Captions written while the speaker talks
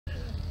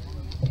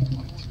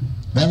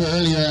Remember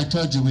earlier I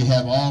told you we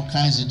have all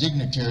kinds of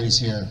dignitaries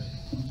here.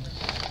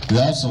 We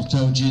also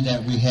told you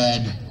that we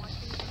had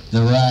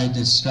the ride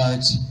that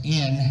starts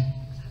in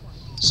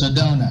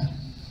Sedona.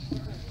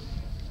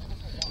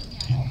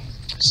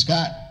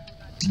 Scott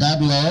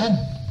Jablow,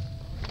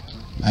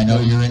 I know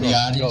you're in the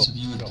audience. If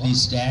you would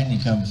please stand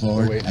and come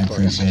forward, I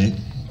appreciate it.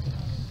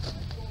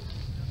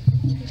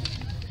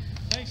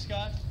 Thanks,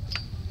 Scott.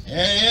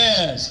 There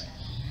he is.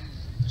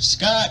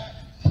 Scott,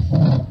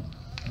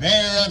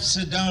 Mayor of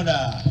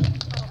Sedona.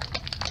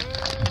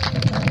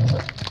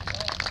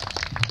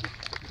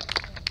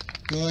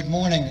 Good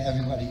morning,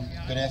 everybody.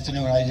 Good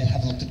afternoon. I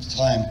haven't looked at the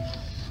time.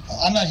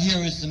 I'm not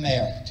here as the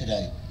mayor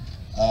today.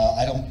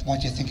 I don't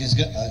want you to think it's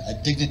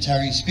a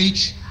dignitary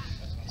speech.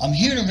 I'm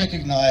here to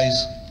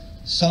recognize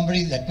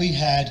somebody that we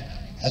had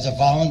as a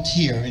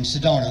volunteer in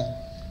Sedona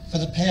for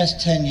the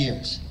past 10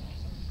 years.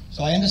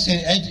 So I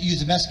understand Ed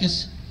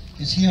Uzumeckis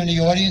is here in the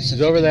audience.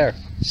 He's over there.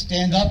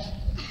 Stand up,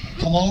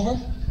 come over.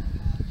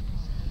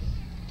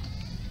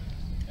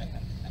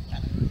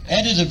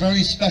 Ed is a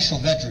very special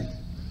veteran.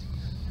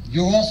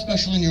 You're all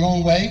special in your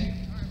own way,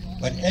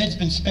 but Ed's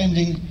been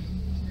spending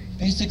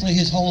basically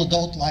his whole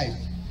adult life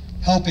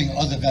helping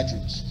other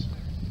veterans.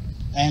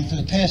 And for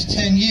the past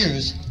 10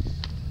 years,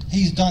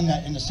 he's done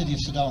that in the city of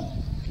Sedona.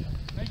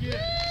 Thank you.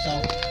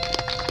 So,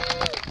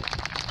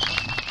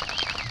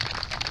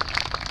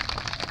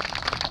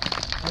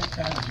 very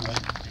proud of you,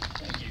 Ed.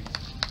 Thank you.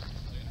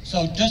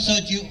 So just so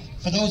that you,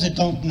 for those that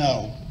don't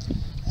know,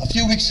 a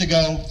few weeks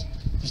ago,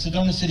 the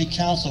Sedona City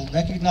Council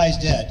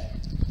recognized Ed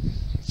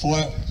for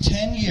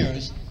 10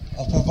 years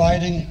of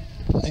providing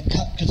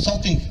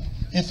consulting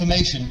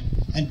information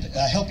and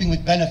helping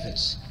with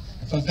benefits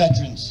for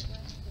veterans.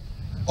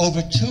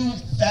 Over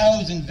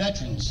 2,000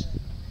 veterans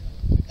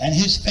and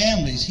his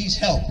families he's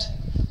helped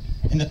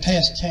in the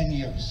past 10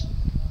 years.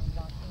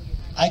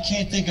 I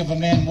can't think of a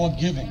man more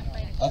giving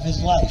of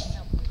his life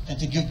than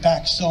to give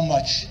back so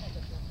much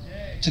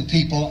to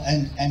people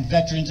and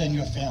veterans and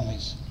your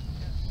families.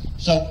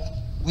 So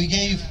we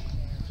gave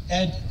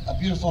Ed a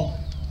beautiful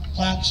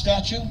plaque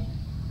statue,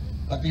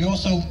 but we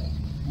also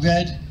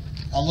read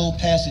a little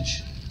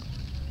passage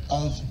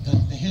of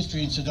the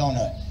history in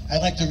Sedona.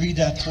 I'd like to read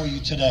that for you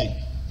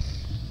today.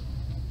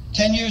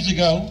 10 years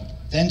ago,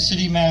 then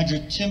City Manager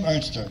Tim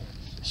Ernster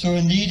saw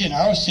a need in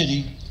our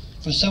city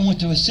for someone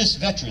to assist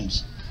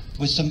veterans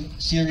with some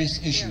serious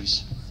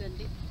issues.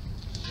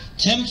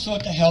 Tim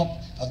sought the help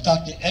of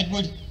Dr.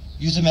 Edward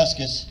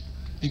Uzumeckis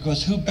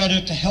because who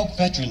better to help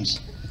veterans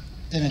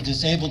than a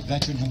disabled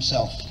veteran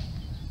himself?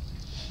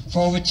 For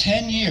over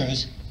 10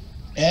 years,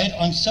 Ed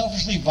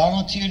unselfishly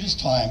volunteered his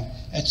time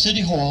at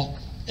City Hall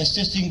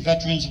assisting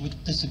veterans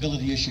with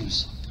disability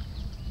issues.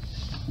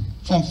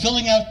 From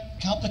filling out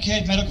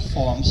complicated medical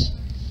forms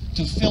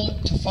to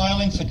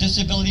filing for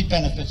disability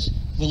benefits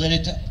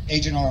related to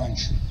Agent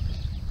Orange.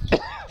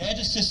 Ed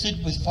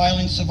assisted with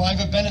filing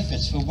survivor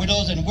benefits for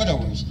widows and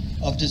widowers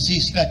of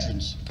deceased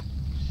veterans.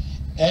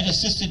 Ed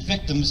assisted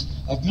victims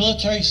of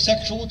military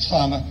sexual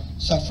trauma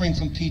suffering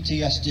from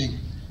PTSD.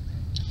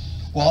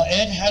 While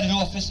Ed had an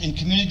office in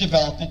community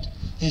development,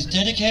 his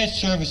dedicated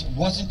service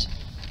wasn't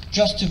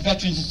just to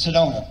veterans in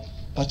Sedona,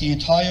 but the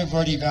entire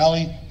Verde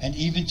Valley and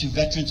even to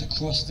veterans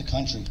across the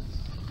country.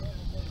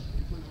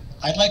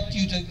 I'd like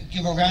you to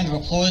give a round of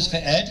applause for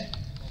Ed,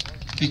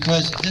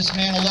 because this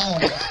man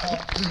alone has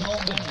helped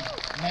so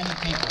many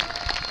people.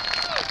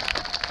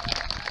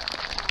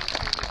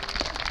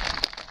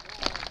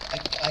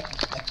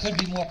 I could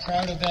be more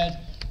proud of Ed,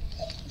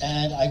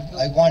 and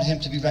I want him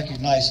to be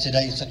recognized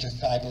today at such a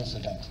fabulous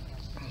event.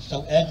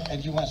 So Ed,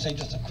 if you want to say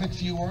just a quick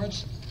few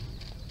words,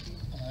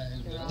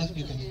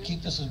 you can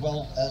keep this as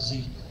well as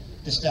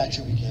the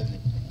statue we gave you.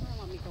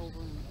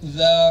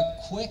 The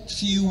quick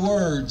few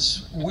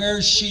words,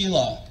 where's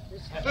Sheila?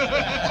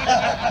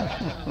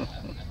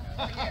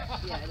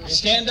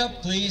 Stand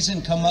up, please,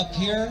 and come up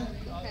here.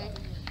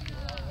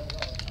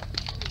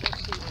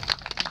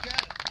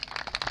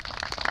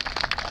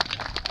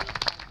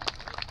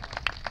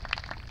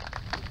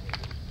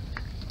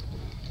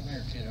 Come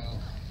here, kiddo.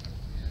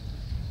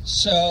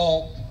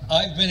 So,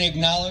 I've been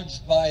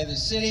acknowledged by the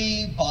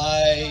city,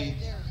 by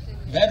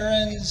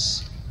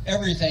veterans,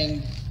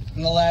 everything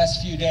in the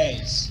last few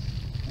days.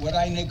 What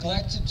I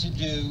neglected to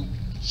do,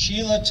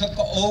 Sheila took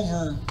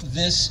over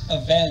this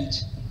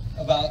event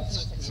about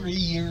 3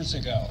 years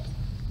ago.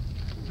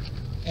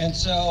 And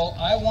so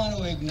I want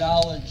to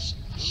acknowledge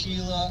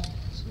Sheila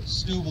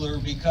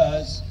Stubler,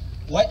 because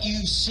what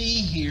you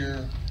see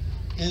here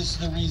is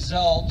the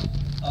result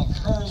of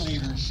her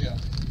leadership.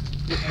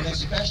 And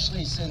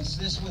especially since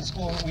this was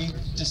we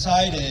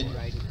decided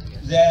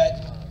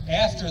that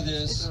after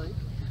this,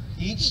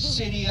 each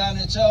city on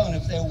its own,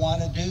 if they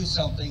want to do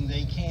something,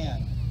 they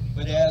can.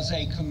 But as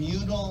a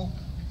communal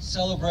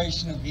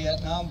celebration of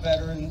Vietnam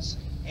veterans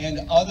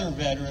and other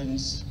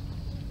veterans,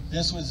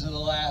 this was the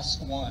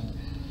last one.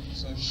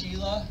 So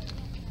Sheila,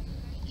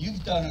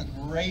 you've done a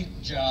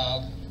great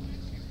job.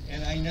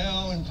 And I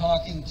know in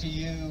talking to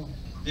you,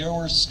 there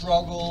were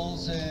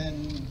struggles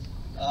and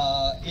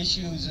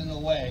issues in the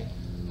way.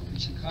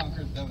 but you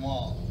conquered them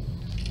all.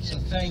 So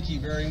thank you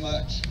very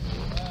much.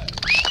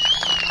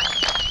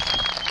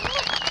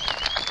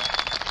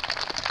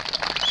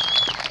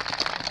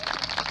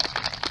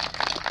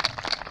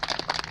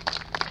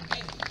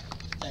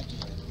 Thank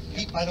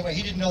you. By the way,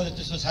 he didn't know that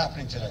this was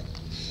happening today.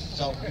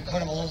 So it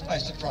caught him a little by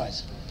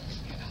surprise.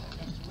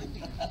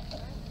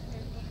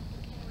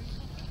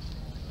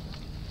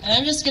 And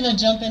I'm just going to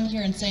jump in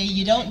here and say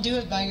you don't do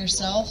it by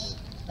yourself.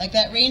 Like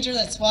that ranger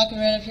that's walking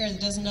right up here that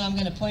doesn't know I'm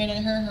going to point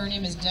at her. Her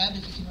name is Deb,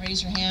 if you could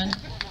raise your hand.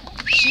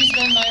 She's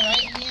been my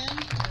right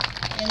hand.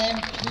 And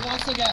then we've also got